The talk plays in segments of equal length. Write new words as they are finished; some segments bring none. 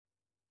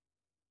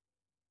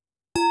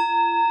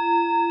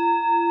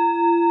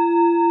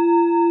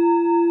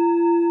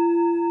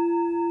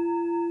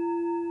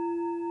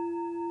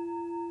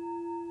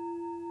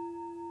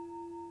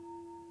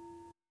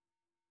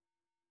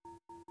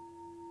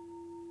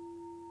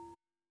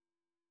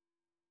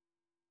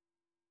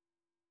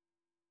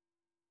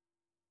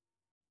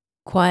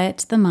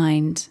quiet the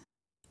mind,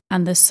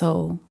 and the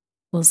soul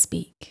will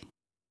speak.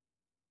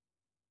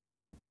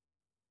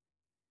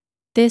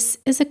 This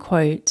is a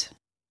quote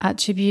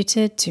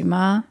attributed to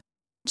Ma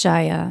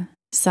Jaya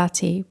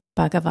Sati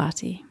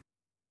Bhagavati.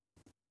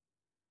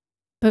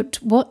 But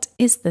what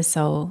is the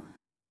soul?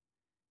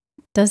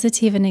 Does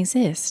it even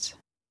exist?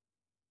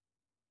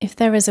 If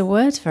there is a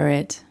word for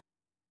it,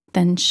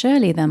 then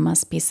surely there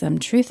must be some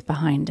truth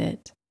behind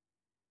it.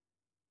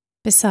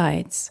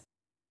 Besides,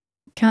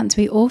 can't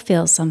we all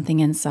feel something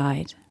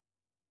inside?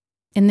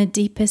 In the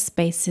deepest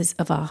spaces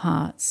of our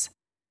hearts,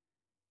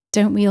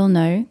 don't we all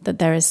know that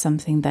there is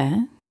something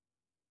there?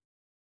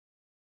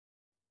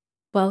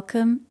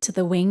 Welcome to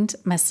the Winged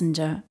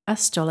Messenger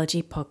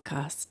Astrology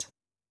Podcast.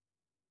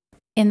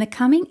 In the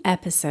coming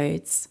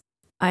episodes,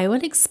 I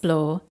will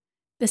explore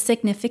the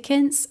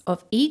significance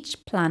of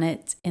each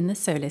planet in the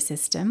solar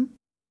system,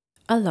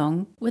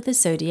 along with the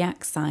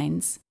zodiac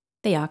signs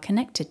they are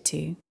connected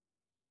to.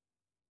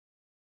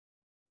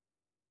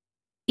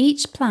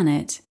 Each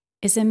planet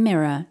is a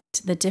mirror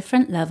to the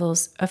different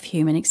levels of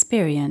human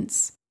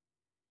experience.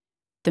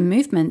 The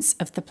movements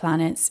of the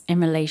planets in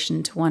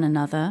relation to one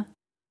another,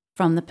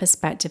 from the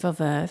perspective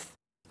of Earth,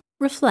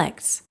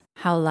 reflects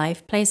how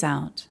life plays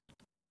out.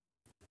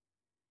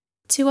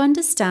 To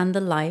understand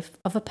the life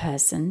of a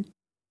person,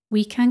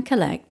 we can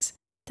collect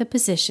the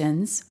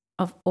positions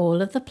of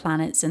all of the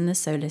planets in the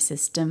solar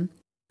system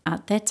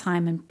at their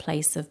time and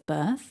place of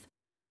birth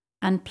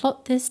and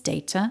plot this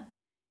data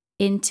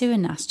into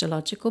an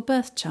astrological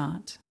birth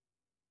chart.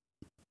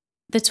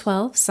 The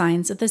 12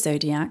 signs of the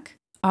zodiac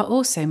are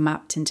also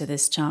mapped into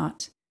this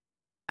chart,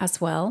 as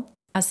well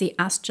as the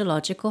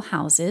astrological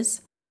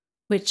houses,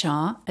 which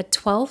are a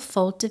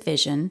 12-fold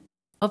division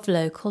of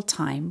local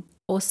time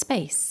or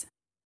space.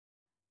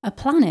 A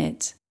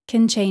planet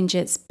can change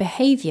its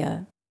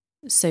behavior,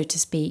 so to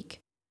speak,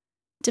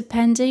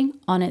 depending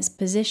on its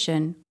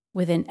position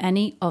within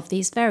any of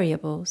these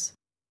variables.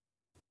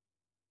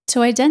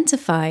 To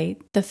identify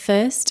the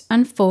first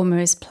and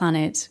foremost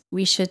planet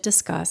we should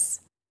discuss,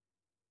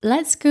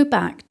 let's go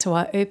back to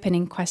our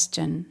opening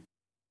question.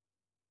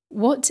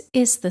 What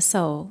is the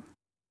soul?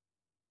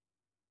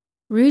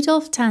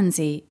 Rudolph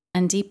Tanzi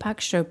and Deepak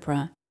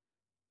Chopra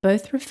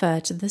both refer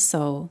to the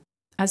soul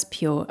as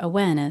pure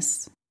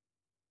awareness.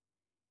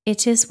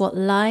 It is what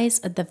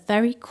lies at the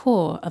very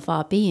core of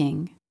our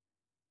being.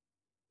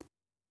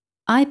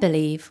 I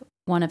believe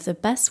one of the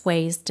best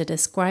ways to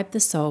describe the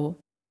soul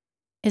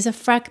is a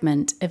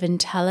fragment of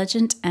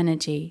intelligent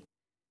energy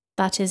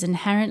that is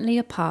inherently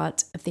a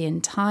part of the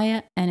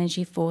entire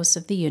energy force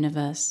of the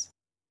universe.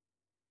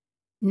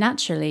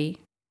 Naturally,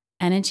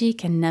 energy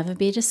can never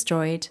be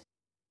destroyed,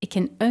 it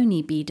can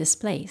only be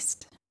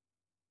displaced.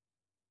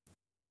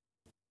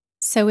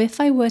 So if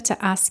I were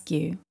to ask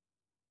you,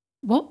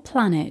 what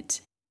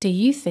planet do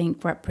you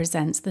think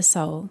represents the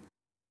soul?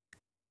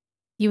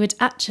 You would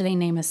actually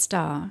name a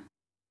star.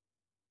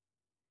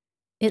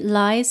 It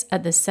lies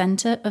at the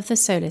center of the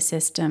solar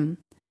system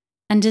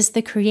and is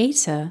the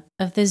creator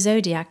of the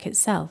zodiac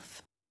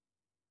itself.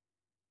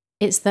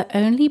 It's the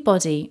only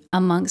body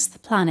amongst the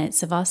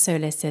planets of our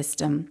solar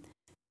system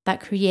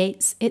that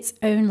creates its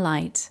own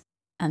light,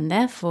 and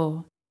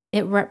therefore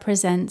it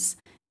represents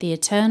the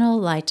eternal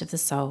light of the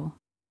soul.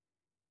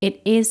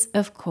 It is,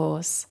 of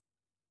course,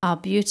 our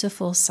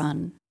beautiful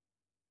sun.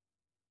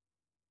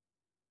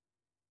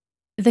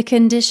 The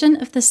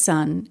condition of the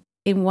sun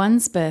in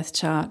one's birth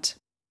chart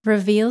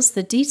reveals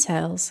the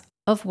details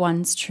of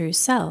one's true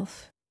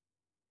self.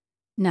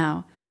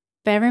 Now,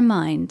 bear in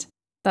mind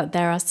that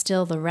there are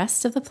still the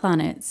rest of the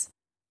planets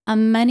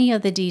and many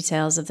other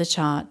details of the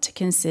chart to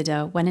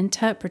consider when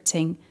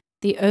interpreting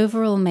the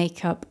overall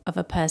makeup of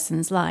a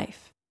person's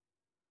life.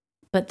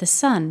 But the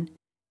sun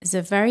is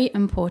a very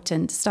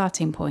important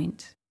starting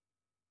point.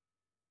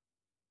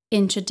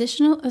 In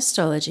traditional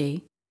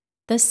astrology,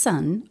 the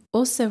sun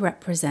also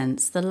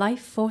represents the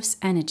life force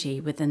energy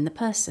within the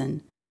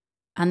person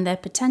and their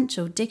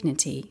potential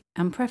dignity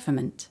and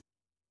preferment.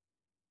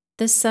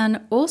 The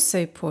sun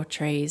also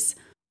portrays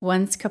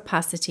one's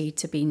capacity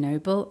to be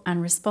noble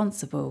and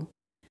responsible.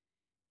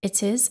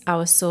 It is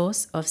our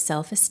source of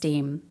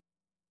self-esteem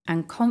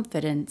and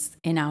confidence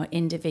in our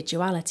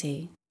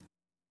individuality.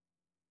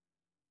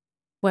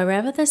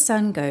 Wherever the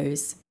sun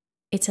goes,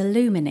 it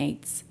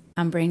illuminates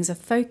and brings a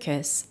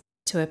focus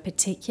to a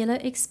particular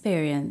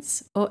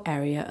experience or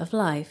area of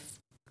life.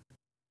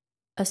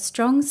 A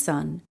strong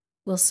sun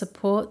will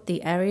support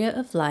the area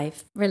of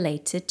life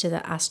related to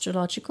the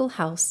astrological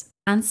house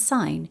and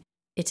sign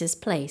it is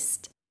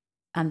placed,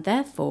 and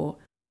therefore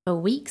a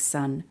weak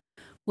sun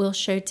will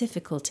show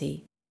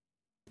difficulty.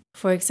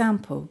 For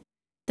example,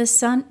 the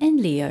sun in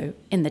Leo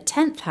in the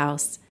 10th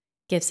house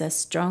gives a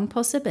strong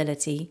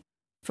possibility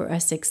for a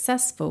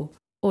successful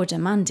or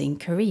demanding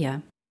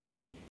career.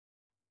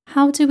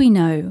 How do we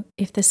know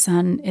if the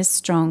sun is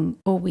strong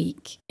or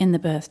weak in the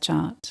birth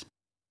chart?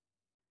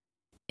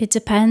 It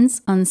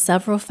depends on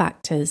several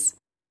factors,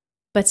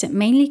 but it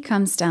mainly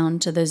comes down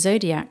to the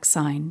zodiac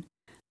sign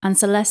and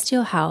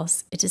celestial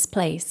house it is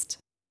placed.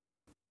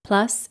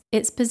 plus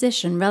its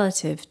position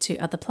relative to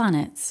other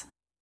planets.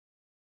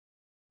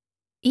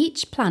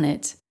 Each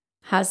planet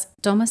has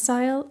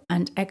domicile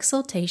and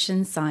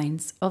exaltation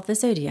signs of the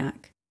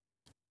zodiac,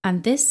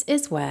 and this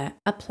is where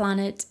a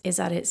planet is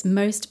at its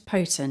most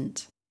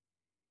potent.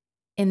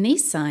 In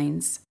these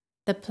signs,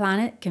 the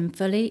planet can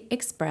fully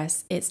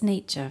express its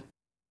nature.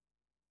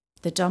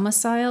 The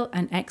domicile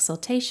and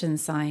exaltation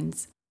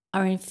signs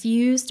are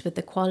infused with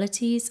the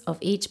qualities of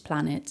each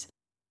planet,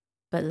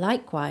 but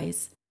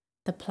likewise,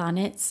 the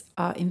planets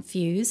are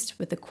infused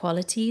with the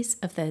qualities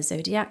of their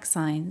zodiac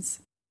signs.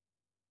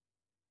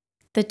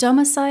 The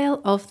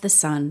domicile of the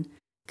Sun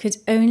could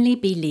only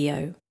be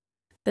Leo,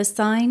 the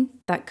sign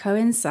that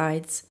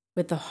coincides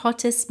with the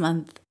hottest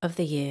month of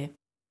the year,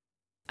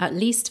 at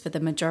least for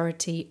the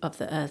majority of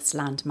the Earth's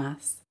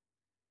landmass.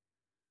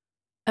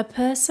 A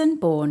person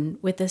born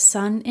with the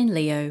Sun in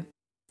Leo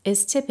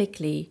is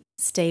typically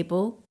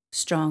stable,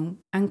 strong,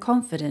 and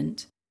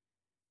confident.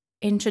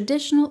 In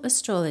traditional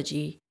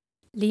astrology,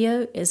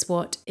 Leo is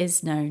what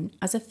is known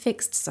as a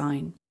fixed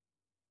sign.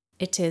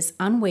 It is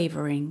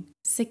unwavering,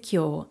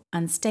 secure,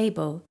 and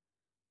stable,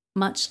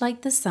 much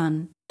like the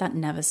sun that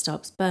never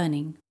stops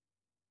burning.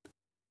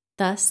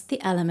 Thus,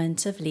 the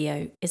element of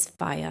Leo is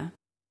fire.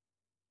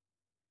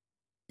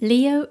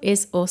 Leo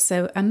is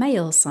also a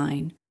male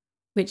sign,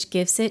 which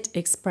gives it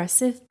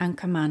expressive and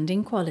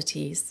commanding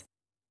qualities.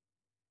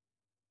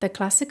 The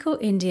classical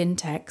Indian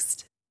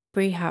text,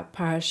 Brihat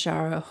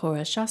Parashara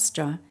Hora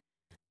Shastra,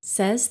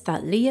 says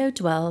that Leo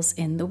dwells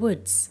in the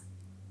woods.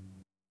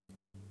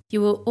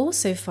 You will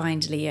also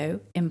find Leo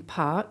in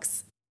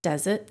parks,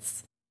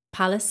 deserts,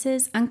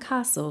 palaces, and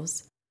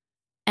castles,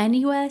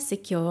 anywhere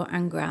secure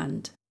and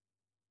grand.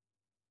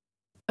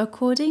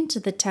 According to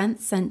the 10th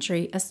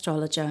century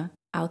astrologer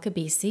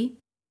Al-Kabisi,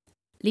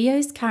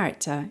 Leo's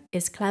character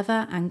is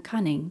clever and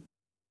cunning.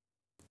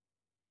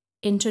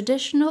 In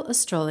traditional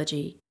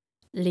astrology,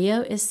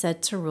 Leo is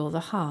said to rule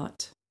the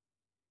heart.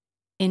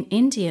 In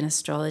Indian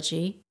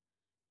astrology,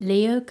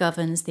 Leo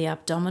governs the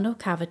abdominal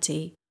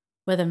cavity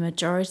where the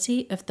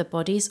majority of the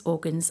body's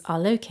organs are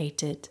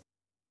located.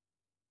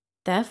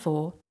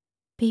 Therefore,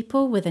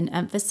 people with an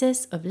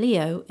emphasis of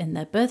Leo in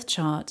their birth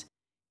chart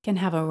can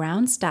have a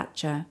round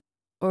stature,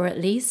 or at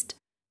least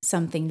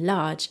something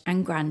large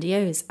and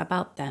grandiose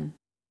about them.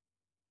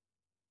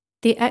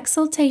 The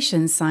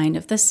exaltation sign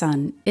of the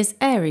Sun is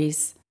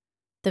Aries,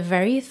 the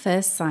very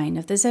first sign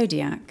of the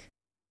zodiac.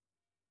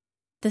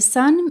 The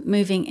Sun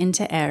moving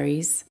into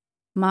Aries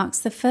marks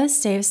the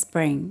first day of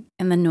spring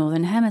in the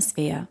Northern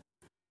Hemisphere,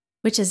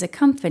 which is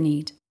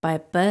accompanied by a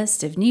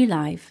burst of new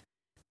life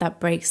that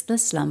breaks the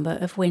slumber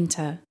of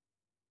winter.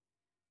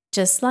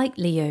 Just like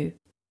Leo,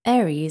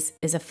 Aries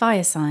is a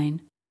fire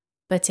sign,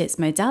 but its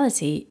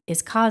modality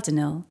is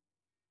cardinal.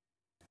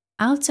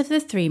 Out of the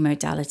three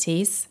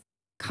modalities,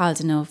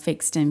 cardinal,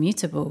 fixed, and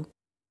mutable,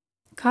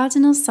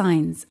 cardinal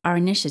signs are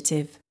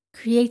initiative,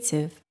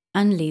 creative,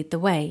 and lead the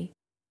way.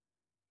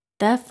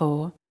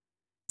 Therefore,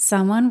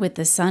 someone with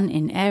the Sun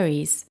in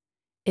Aries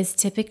is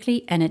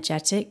typically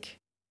energetic,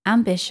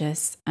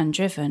 ambitious, and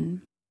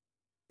driven.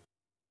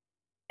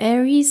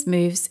 Aries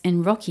moves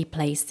in rocky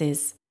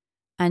places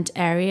and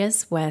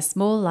areas where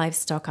small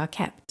livestock are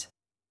kept,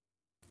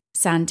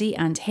 sandy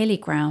and hilly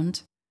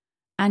ground,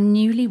 and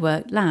newly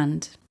worked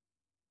land.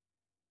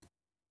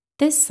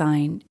 This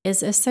sign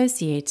is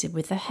associated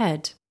with the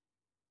head,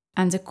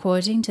 and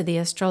according to the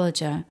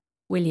astrologer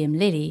William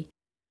Lilly,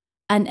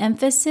 an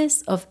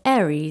emphasis of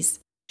Aries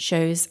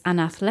shows an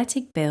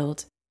athletic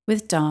build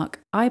with dark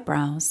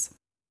eyebrows.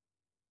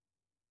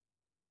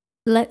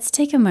 Let's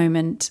take a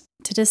moment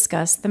to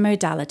discuss the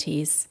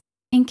modalities,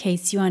 in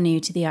case you are new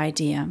to the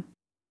idea.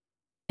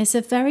 It's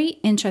a very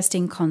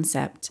interesting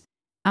concept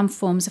and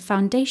forms a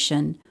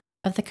foundation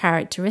of the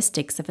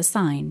characteristics of a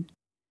sign.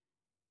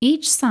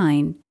 Each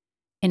sign,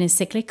 in a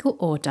cyclical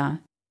order,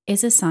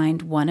 is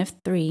assigned one of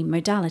three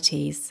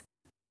modalities,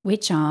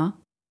 which are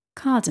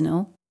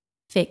cardinal,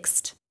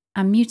 fixed,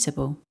 and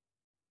mutable.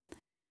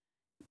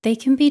 They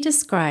can be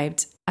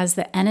described as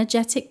the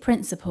energetic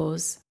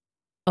principles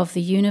of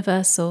the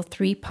universal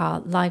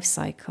three-part life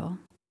cycle: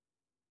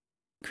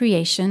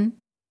 creation,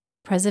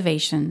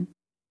 preservation,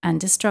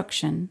 and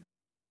destruction.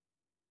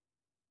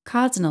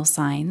 Cardinal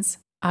signs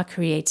are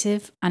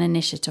creative and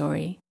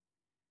initiatory.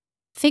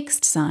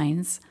 Fixed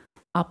signs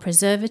are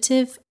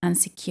preservative and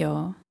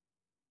secure.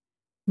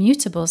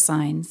 Mutable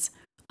signs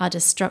are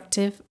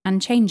destructive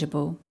and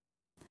changeable.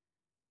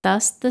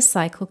 Thus, the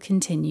cycle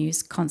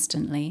continues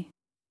constantly.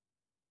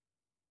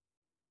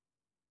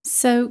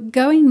 So,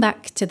 going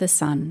back to the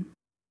Sun,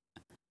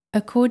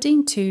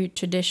 according to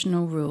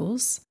traditional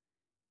rules,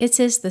 it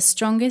is the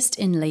strongest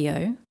in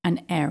Leo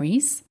and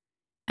Aries,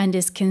 and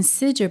is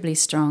considerably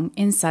strong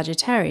in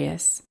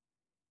Sagittarius.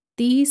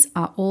 These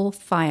are all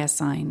fire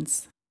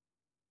signs.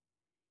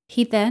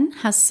 He then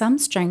has some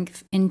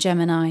strength in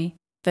Gemini,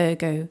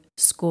 Virgo,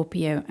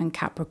 Scorpio, and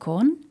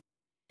Capricorn.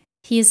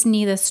 He is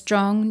neither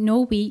strong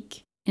nor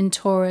weak in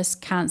Taurus,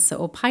 Cancer,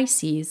 or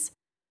Pisces,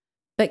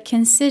 but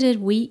considered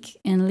weak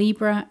in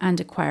Libra and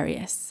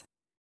Aquarius.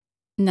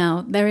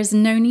 Now, there is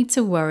no need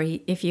to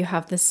worry if you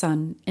have the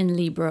sun in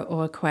Libra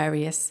or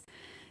Aquarius.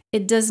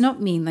 It does not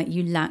mean that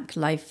you lack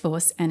life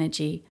force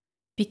energy,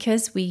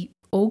 because we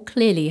all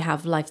clearly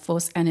have life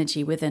force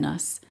energy within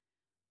us.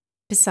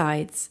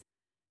 Besides,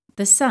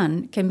 the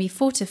sun can be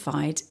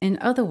fortified in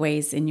other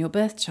ways in your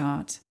birth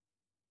chart.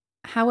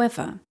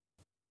 However,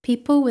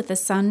 people with the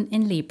sun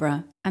in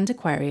Libra and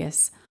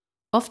Aquarius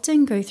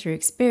often go through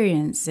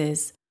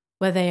experiences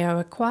where they are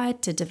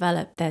required to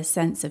develop their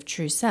sense of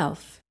true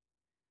self.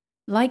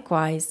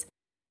 Likewise,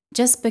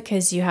 just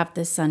because you have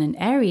the sun in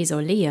Aries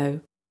or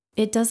Leo,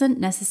 it doesn't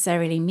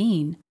necessarily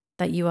mean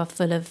that you are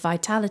full of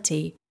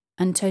vitality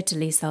and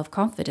totally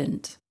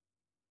self-confident.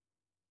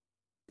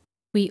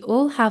 We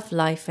all have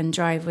life and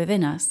drive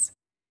within us.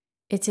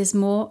 It is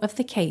more of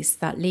the case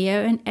that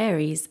Leo and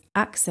Aries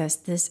access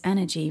this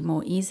energy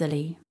more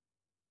easily.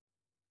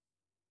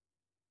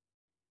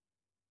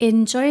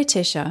 In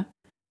Jyotisha,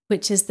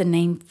 which is the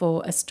name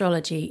for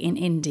astrology in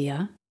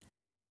India,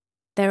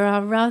 there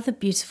are rather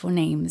beautiful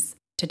names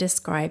to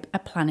describe a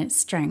planet's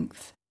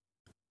strength.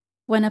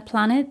 When a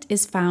planet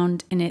is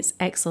found in its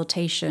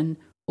exaltation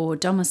or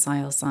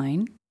domicile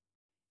sign,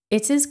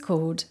 it is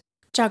called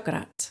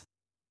Jagrat,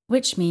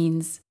 which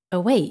means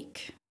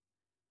awake.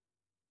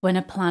 When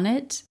a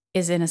planet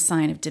is in a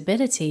sign of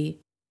debility,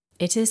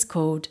 it is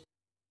called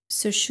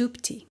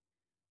Sushupti,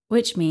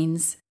 which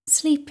means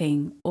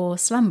sleeping or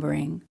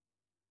slumbering.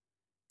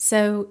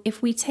 So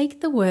if we take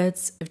the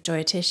words of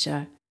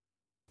Jyotisha,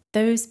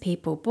 those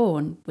people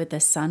born with the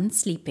sun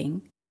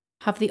sleeping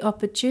have the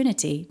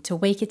opportunity to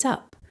wake it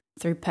up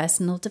through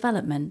personal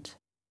development.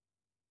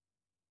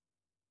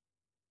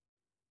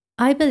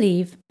 I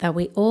believe that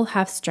we all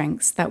have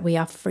strengths that we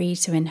are free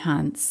to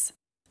enhance,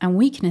 and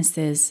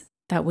weaknesses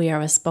that we are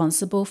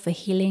responsible for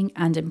healing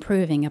and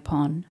improving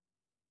upon.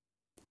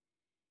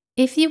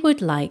 If you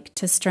would like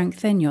to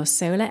strengthen your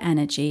solar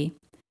energy,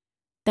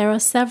 there are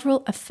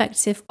several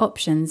effective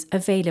options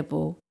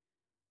available,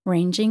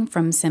 ranging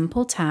from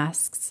simple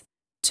tasks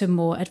to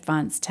more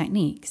advanced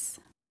techniques.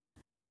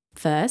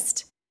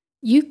 First,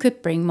 you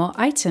could bring more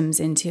items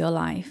into your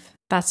life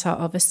that are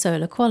of a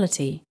solar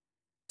quality,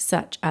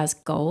 such as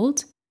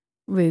gold,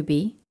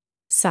 ruby,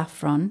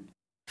 saffron,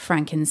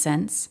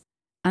 frankincense,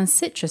 and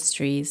citrus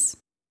trees.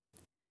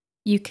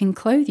 You can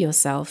clothe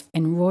yourself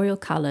in royal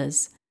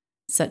colours,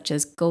 such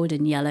as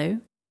golden yellow,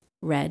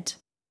 red,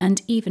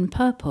 and even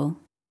purple.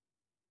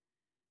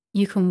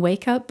 You can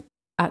wake up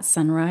at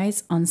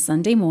sunrise on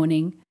Sunday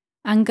morning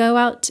and go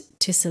out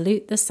to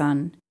salute the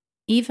sun,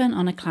 even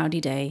on a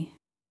cloudy day.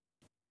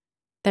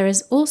 There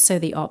is also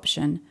the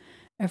option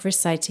of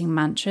reciting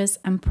mantras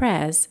and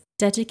prayers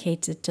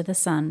dedicated to the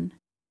sun,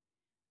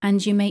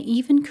 and you may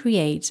even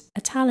create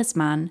a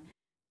talisman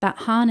that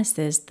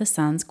harnesses the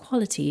sun's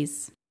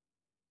qualities.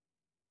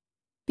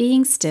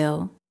 Being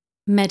still,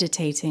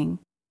 meditating,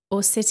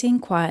 or sitting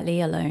quietly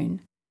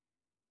alone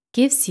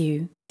gives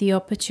you the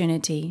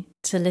opportunity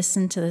to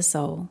listen to the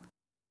soul.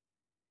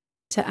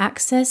 To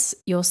access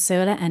your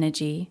solar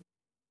energy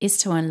is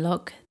to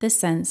unlock the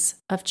sense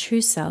of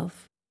true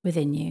self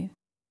within you.